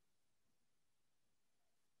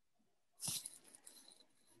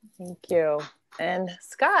 Thank you. And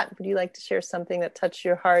Scott, would you like to share something that touched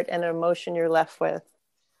your heart and an emotion you're left with?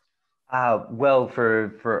 Well,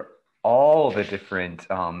 for all the different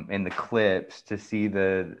in the clips to see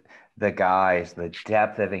the guys, the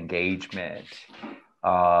depth of engagement,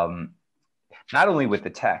 not only with the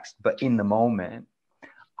text but in the moment.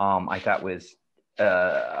 I thought was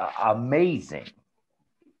amazing.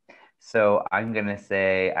 So I'm gonna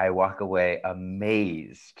say I walk away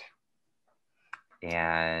amazed,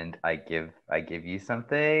 and I give you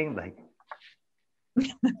something like.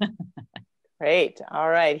 Great. All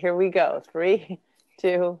right, here we go. 3,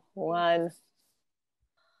 2, 1.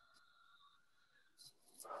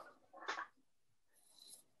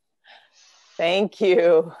 Thank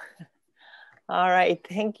you. All right.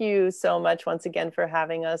 Thank you so much once again for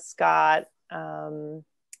having us, Scott.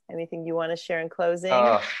 Anything you want to share in closing?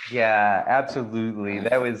 Oh, yeah, absolutely.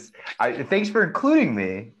 That was, thanks for including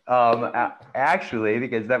me. Actually,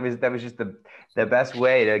 because that was just the best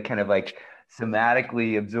way to kind of like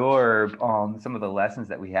somatically absorb some of the lessons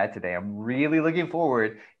that we had today. I'm really looking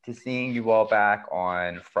forward to seeing you all back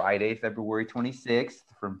on Friday, February 26th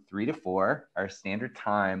from 3 to 4, our standard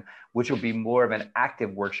time, which will be more of an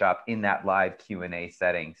active workshop in that live Q&A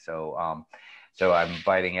setting. So, so I'm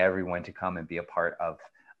inviting everyone to come and be a part of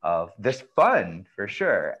this fun for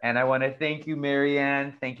sure. And I want to thank you,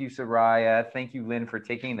 Marianne. Thank you, Soraya. Thank you, Lynn, for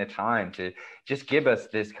taking the time to just give us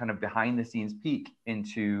this kind of behind the scenes peek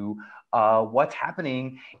into what's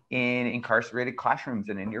happening in incarcerated classrooms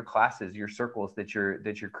and in your classes, your circles that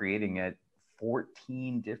you're creating at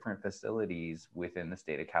 14 different facilities within the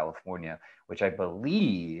state of California, which I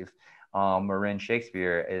believe Marin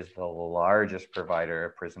Shakespeare is the largest provider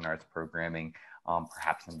of prison arts programming,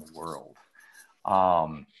 perhaps in the world.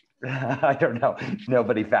 I don't know.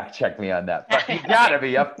 Nobody fact checked me on that, but you gotta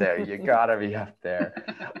be up there. You gotta be up there.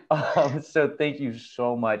 So thank you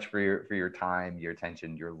so much for your time, your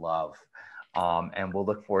attention, your love. And we'll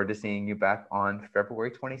look forward to seeing you back on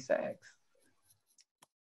February 26th.